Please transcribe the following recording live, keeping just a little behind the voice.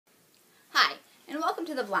and welcome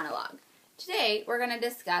to the Vlanalog. Today we're going to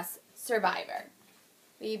discuss Survivor.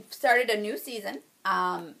 We've started a new season,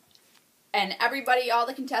 and everybody, all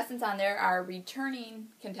the contestants on there are returning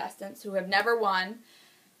contestants who have never won,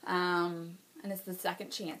 and it's the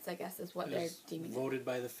second chance, I guess, is what they're deeming it. Voted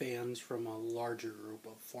by the fans from a larger group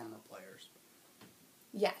of former players.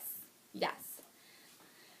 Yes, yes.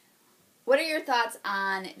 What are your thoughts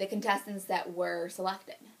on the contestants that were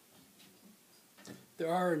selected?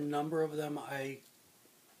 There are a number of them I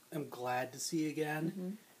am glad to see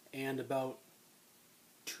again, and about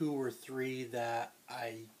 2 or 3 that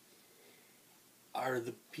are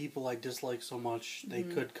the people I dislike so much they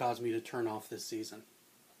could cause me to turn off this season.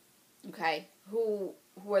 Okay. Who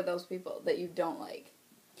are those people that you don't like?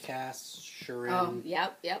 Cass, Sharon, Oh,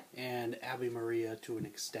 yep. and Abby Maria to an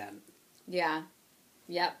extent. Yeah.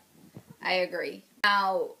 Yep. I agree.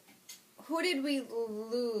 Now, who did we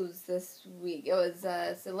lose this week? It was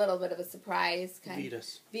a little bit of a surprise.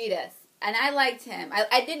 Vitas. And I liked him.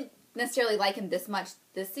 I didn't necessarily like him this much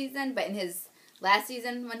this season, but in his last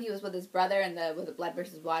season when he was with his brother and with the Blood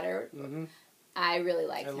versus Water, I really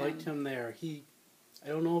liked him. I liked him there. I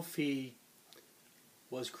don't know if he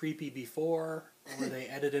was creepy before or they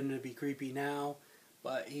edited him to be creepy now,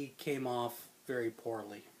 but he came off very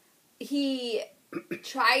poorly. He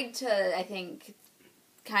tried to, I think,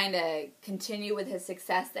 kind of continue with his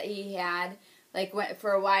success that he had. Like,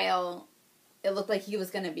 for a while, it looked like he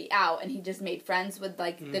was going to be out, and he just made friends with,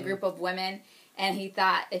 like, the group of women, and he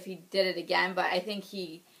thought if he did it again, but I think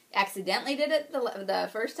he accidentally did it the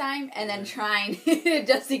first time, and then trying, he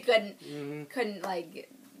couldn't,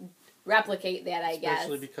 like, replicate that, I guess.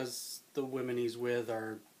 Especially because the women he's with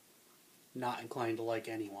are not inclined to like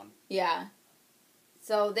anyone. Yeah.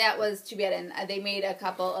 So that was too bad, and they made a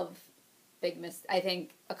couple of I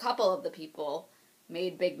think a couple of the people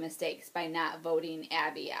made big mistakes by not voting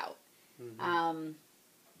Abby out.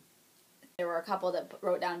 There were a couple that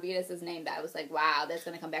wrote down Vitas' name that I was like, wow, that's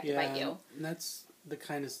going to come back to bite you. And that's the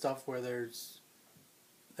kind of stuff where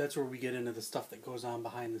that's where we get into the stuff that goes on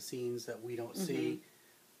behind the scenes that we don't see,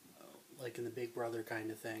 like in the Big Brother kind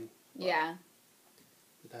of thing. But yeah.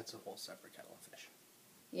 That's a whole separate kettle of fish.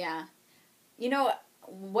 Yeah. You know,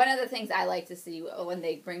 one of the things I like to see when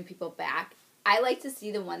they bring people back, I like to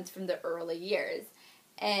see the ones from the early years.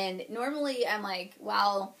 And normally I'm like,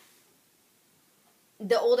 well,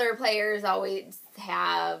 the older players always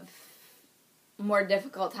have more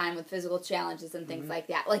difficult time with physical challenges and things like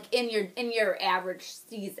that, like in your average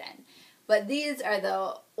season. But these are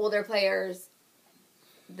the older players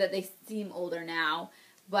that they seem older now,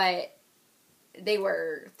 but they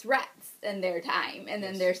were threats in their time and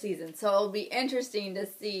in their season. So it'll be interesting to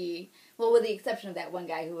see, well, with the exception of that one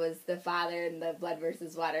guy who was the father in the Blood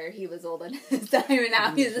versus Water. He was old in his time, and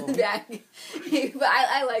now he's in the back. But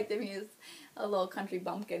I liked him. He was a little country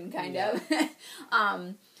bumpkin, kind of.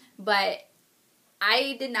 But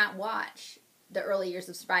I did not watch the early years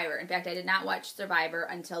of Survivor. In fact, I did not watch Survivor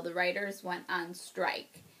until the writers went on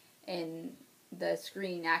strike in the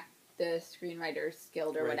Screenwriters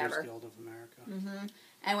Guild or whatever. Writers Guild of America.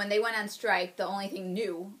 And when they went on strike, the only thing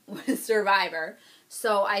new was Survivor.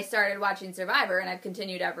 So I started watching Survivor, and I've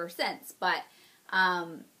continued ever since. But,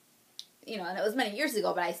 and it was many years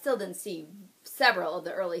ago, but I still didn't see several of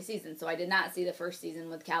the early seasons. So I did not see the first season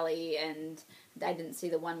with Kelly, and I didn't see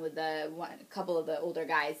the one with a couple of the older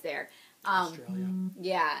guys there. Australia.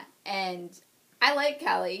 Yeah, and I like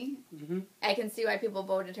Kelly. I can see why people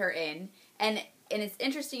voted her in. And it's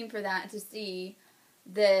interesting for that to see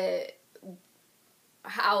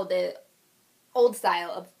how the old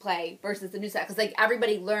style of play versus the new style. Because, like,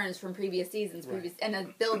 everybody learns from previous seasons, and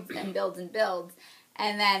it builds and builds and builds.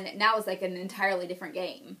 And then now it's like an entirely different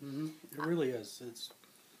game. It really is.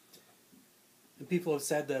 And people have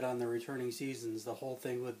said that on the returning seasons, the whole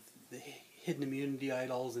thing with the hidden immunity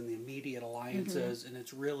idols and the immediate alliances, and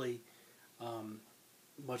it's really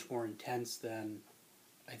much more intense than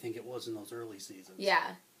I think it was in those early seasons.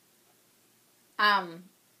 Yeah.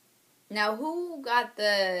 Now, who got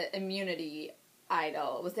the immunity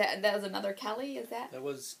idol? Was that was another Kelly? Is that? That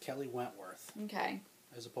was Kelly Wentworth. Okay.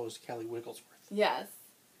 As opposed to Kelly Wigglesworth. Yes.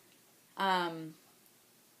 That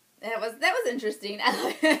was interesting.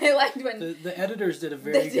 I liked when the editors did a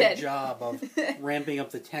very good job of ramping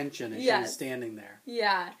up the tension as she was standing there.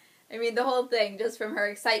 Yeah. I mean, the whole thing, just from her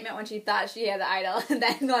excitement when she thought she had the idol, and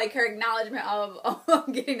then, like, her acknowledgement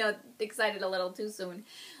of getting excited a little too soon,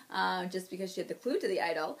 just because she had the clue to the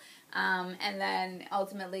idol, and then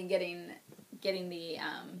ultimately getting the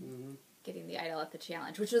idol at the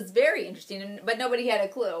challenge, which was very interesting, but nobody had a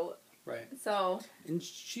clue. Right. So. And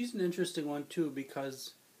she's an interesting one, too,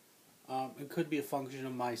 because it could be a function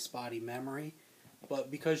of my spotty memory, but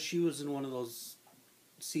because she was in one of those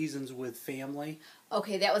seasons with family.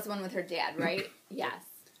 Okay, that was the one with her dad, right? Yes.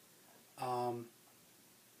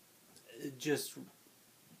 It just,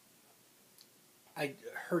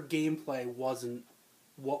 her gameplay wasn't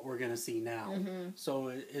what we're going to see now. Mm-hmm. So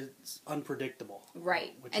it's unpredictable.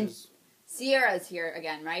 Right. Which and is... Sierra's here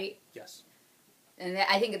again, right? Yes. And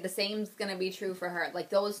I think the same's going to be true for her. Like,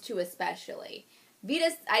 those two especially.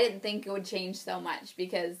 Vitas, I didn't think it would change so much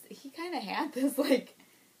because he kind of had this, like,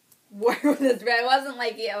 war with his brother. It wasn't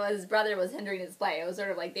like his brother was hindering his play. It was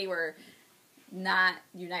sort of like they were not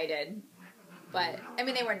united. But, I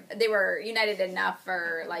mean, they were united enough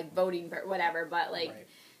for, like, voting for whatever, but, like,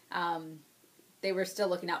 right. They were still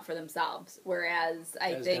looking out for themselves. Whereas,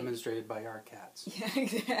 As demonstrated by our cats. Yeah,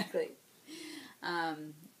 exactly.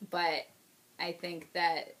 But I think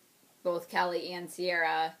that both Kelly and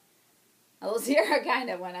Sierra, although Sierra kind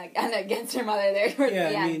of went against her mother there towards the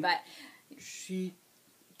end, but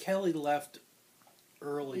Kelly left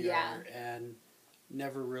earlier and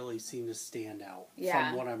never really seemed to stand out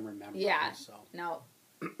from what I'm remembering. Yeah. So. No.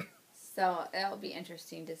 So that'll be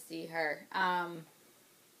interesting to see her.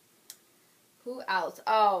 Who else?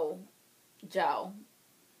 Oh, Joe.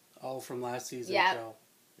 Oh, from last season, yep. Joe.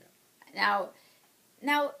 Yeah.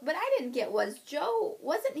 Now, what I didn't get was Joe,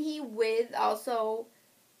 wasn't he with also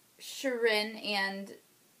Sharon and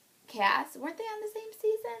Cass? Weren't they on the same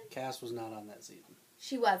season? Cass was not on that season.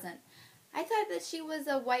 She wasn't. I thought that she was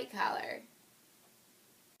a white collar.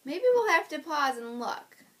 Maybe we'll have to pause and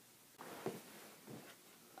look.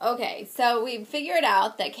 Okay, so we figured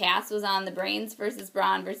out that Cass was on the brains versus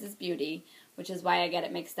brawn versus beauty, which is why I get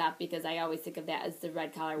it mixed up, because I always think of that as the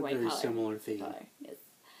red collar, white collar. Very similar theme. Color. Yes.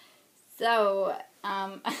 So,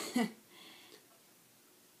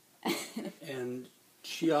 and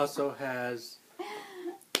she also has...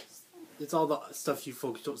 It's all the stuff you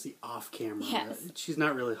folks don't see off camera. Yes. She's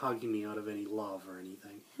not really hugging me out of any love or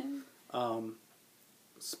anything.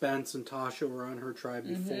 Spence and Tasha were on her tribe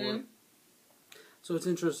before. Mm-hmm. So it's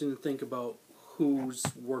interesting to think about who's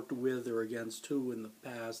worked with or against who in the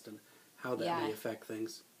past and how that may affect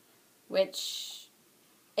things. Which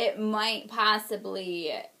it might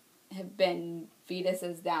possibly have been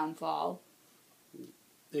Vitas's downfall.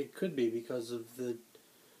 It could be because of the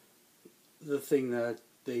thing that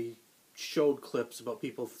they showed clips about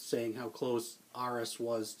people saying how close Aris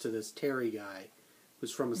was to this Terry guy,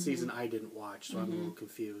 who's from a season I didn't watch, so I'm a little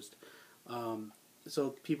confused.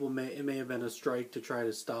 So it may have been a strike to try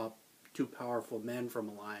to stop two powerful men from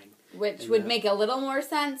aligning. Which would make a little more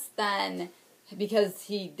sense than because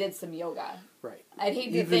he did some yoga. Right. I'd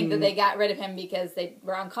hate to think that they got rid of him because they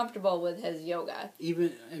were uncomfortable with his yoga.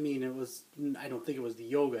 I don't think it was the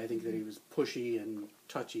yoga. I think that he was pushy and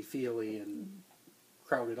touchy-feely and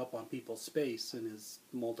crowded up on people's space in his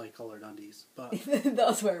multicolored undies. But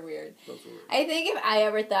Those were weird. I think if I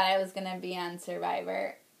ever thought I was going to be on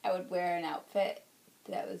Survivor, I would wear an outfit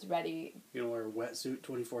that was ready. You know, wear a wetsuit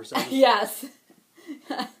 24/7? Yes.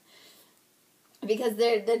 Because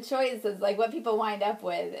the choice is, like, what people wind up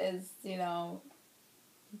with is,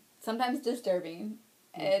 sometimes disturbing.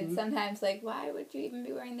 And sometimes, like, why would you even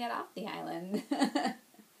be wearing that off the island?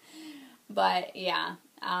 But, yeah.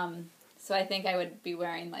 So I think I would be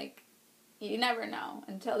wearing, like, you never know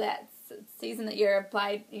until that season that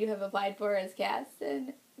you have applied for as cast,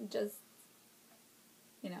 and just,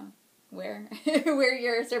 wear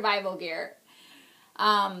your survival gear.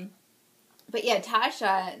 But yeah,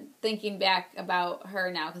 Tasha, thinking back about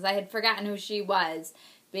her now, because I had forgotten who she was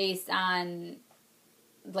based on,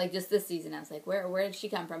 like, just this season. I was like, where did she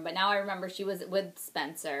come from? But now I remember she was with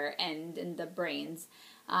Spencer and in the Brains.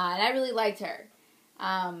 And I really liked her.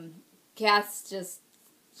 Cass just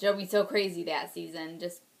showed me so crazy that season,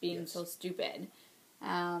 just being so stupid.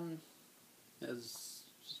 As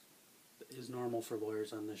is normal for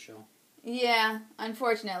lawyers on this show. Yeah,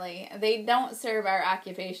 unfortunately. They don't serve our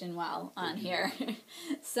occupation well on here.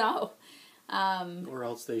 So, or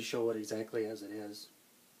else they show it exactly as it is.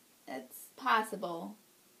 It's possible.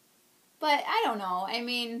 But I don't know. I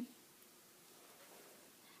mean,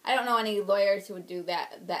 I don't know any lawyers who would do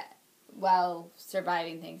that while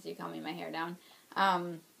surviving things. You call me my hair down.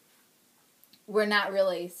 We're not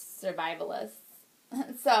really survivalists.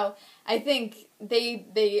 So I think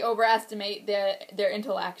they overestimate their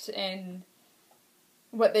intellect and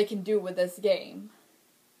what they can do with this game.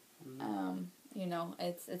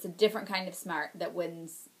 It's a different kind of smart that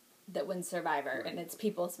wins Survivor, right. And it's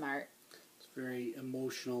people smart. It's very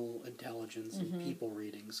emotional intelligence and people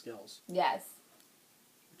reading skills. Yes.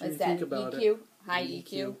 What's that? Think about EQ? High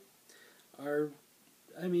EQ.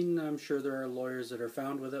 I'm sure there are lawyers that are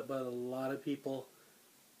found with it, but a lot of people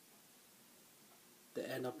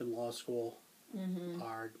end up in law school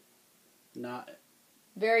are not...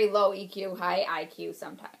 Very low EQ, high IQ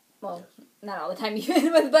sometimes. Well, Yes. not all the time,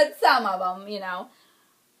 but some of them, you know.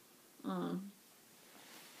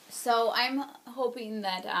 So I'm hoping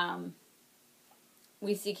that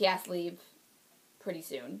we see Cass leave pretty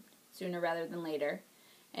soon, sooner rather than later,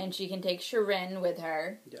 and she can take Shirin with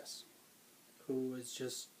her. Yes. Who is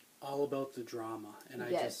just all about the drama, and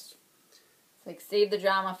It's like, save the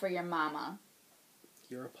drama for your mama.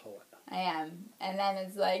 You're a poet. I am. And then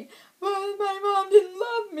it's like, well, my mom didn't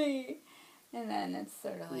love me. And then it's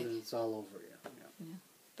sort of like... And it's all over you. Yeah.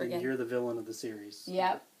 Forget. And you're the villain of the series.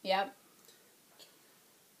 Yep.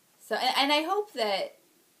 So, and I hope that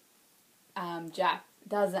Jeff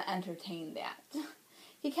doesn't entertain that.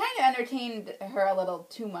 He kind of entertained her a little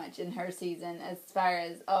too much in her season as far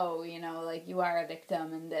as, like, you are a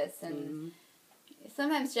victim in this. And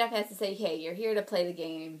sometimes Jeff has to say, hey, you're here to play the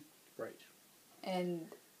game. Right. And...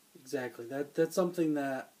 Exactly. That's something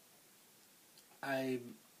that I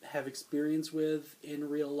have experience with in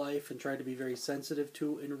real life and try to be very sensitive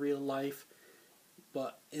to in real life.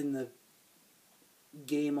 But in the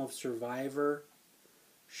game of Survivor,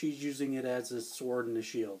 she's using it as a sword and a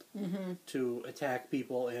shield to attack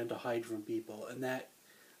people and to hide from people. And that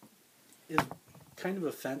is kind of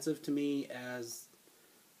offensive to me as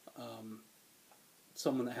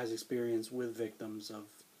someone that has experience with victims of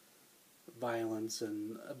violence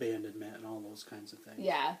and abandonment and all those kinds of things.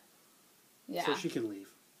 Yeah. So she can leave.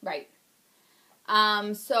 Right.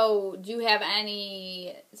 So do you have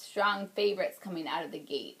any strong favorites coming out of the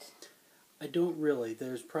gate? I don't really.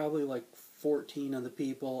 There's probably like 14 of the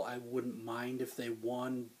people I wouldn't mind if they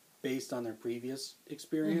won based on their previous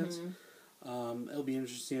experience. It'll be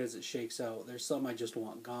interesting as it shakes out. There's some I just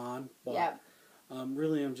want gone, but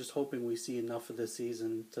really I'm just hoping we see enough of this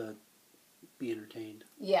season to be entertained.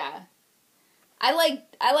 Yeah. I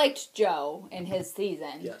liked Joe in his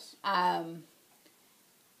season. Yes. And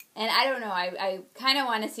I don't know, I kind of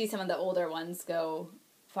want to see some of the older ones go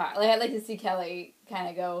far. Like, I'd like to see Kelly kind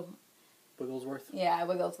of go... Wigglesworth? Yeah,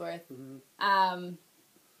 Wigglesworth. And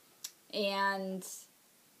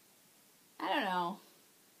I don't know.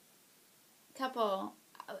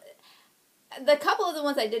 The couple of the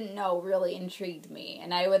ones I didn't know really intrigued me,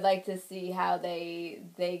 and I would like to see how they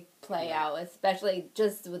play out, especially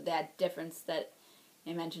just with that difference that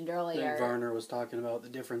I mentioned earlier. That Varner was talking about, the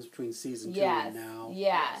difference between season 2 and now.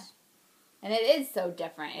 Yes. And it is so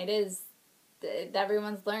different. It is,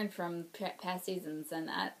 everyone's learned from past seasons, and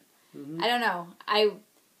that, I don't know. I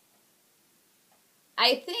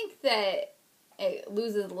think that it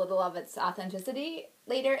loses a little of its authenticity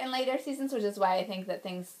later in later seasons, which is why I think that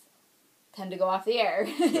things tend to go off the air.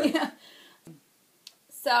 Right.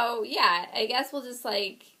 So, yeah, I guess we'll just,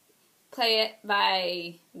 like, play it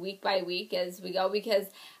by week as we go, because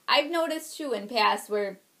I've noticed, too, in past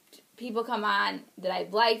where people come on that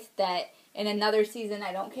I've liked that in another season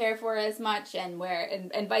I don't care for as much, and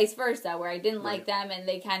vice versa, where I didn't like them and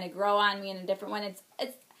they kind of grow on me in a different one.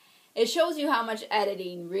 It shows you how much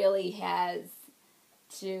editing really has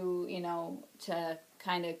to, to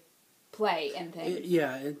kind of play in things.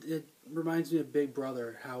 It reminds me of Big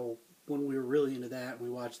Brother, how when we were really into that and we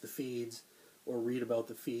watched the feeds or read about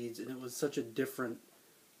the feeds, and it was such a different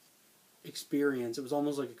experience. It was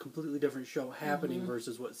almost like a completely different show happening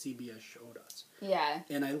versus what CBS showed us. Yeah.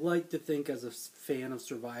 And I like to think, as a fan of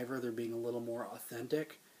Survivor, they're being a little more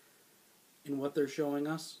authentic in what they're showing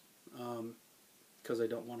us. Because I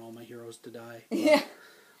don't want all my heroes to die. But, yeah.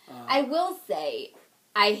 I will say,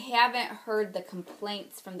 I haven't heard the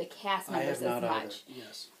complaints from the cast members as much. Either.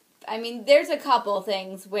 Yes. I mean, there's a couple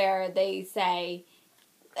things where they say,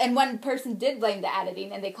 and one person did blame the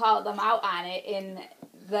editing, and they called them out on it in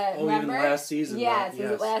the, remember? Even last season. Yes,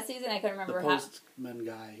 was it last season? I couldn't remember the Postman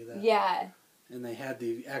guy. Yeah. And they had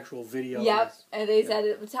the actual video. Yep, and they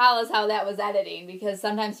said, tell us how that was editing, because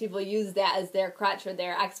sometimes people use that as their crutch for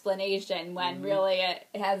their explanation when really it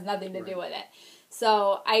has nothing to do with it.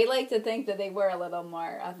 So I like to think that they were a little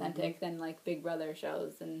more authentic than like Big Brother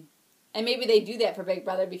shows, and maybe they do that for Big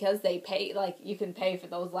Brother because they pay, like, you can pay for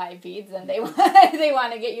those live feeds, and they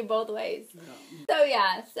want to get you both ways.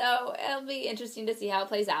 Yeah. So it'll be interesting to see how it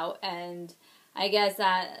plays out, and I guess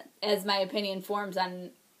as my opinion forms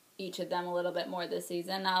on each of them a little bit more this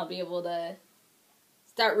season, I'll be able to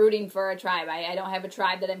start rooting for a tribe. I don't have a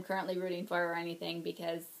tribe that I'm currently rooting for or anything,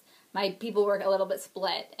 because my people were a little bit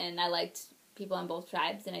split, and I liked people on both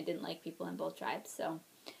tribes, and I didn't like people on both tribes, so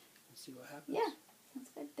we'll see what happens. Yeah,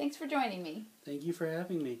 sounds good. Thanks for joining me. Thank you for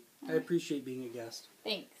having me. I appreciate being a guest.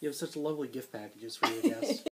 Thanks. You have such lovely gift packages for your guests.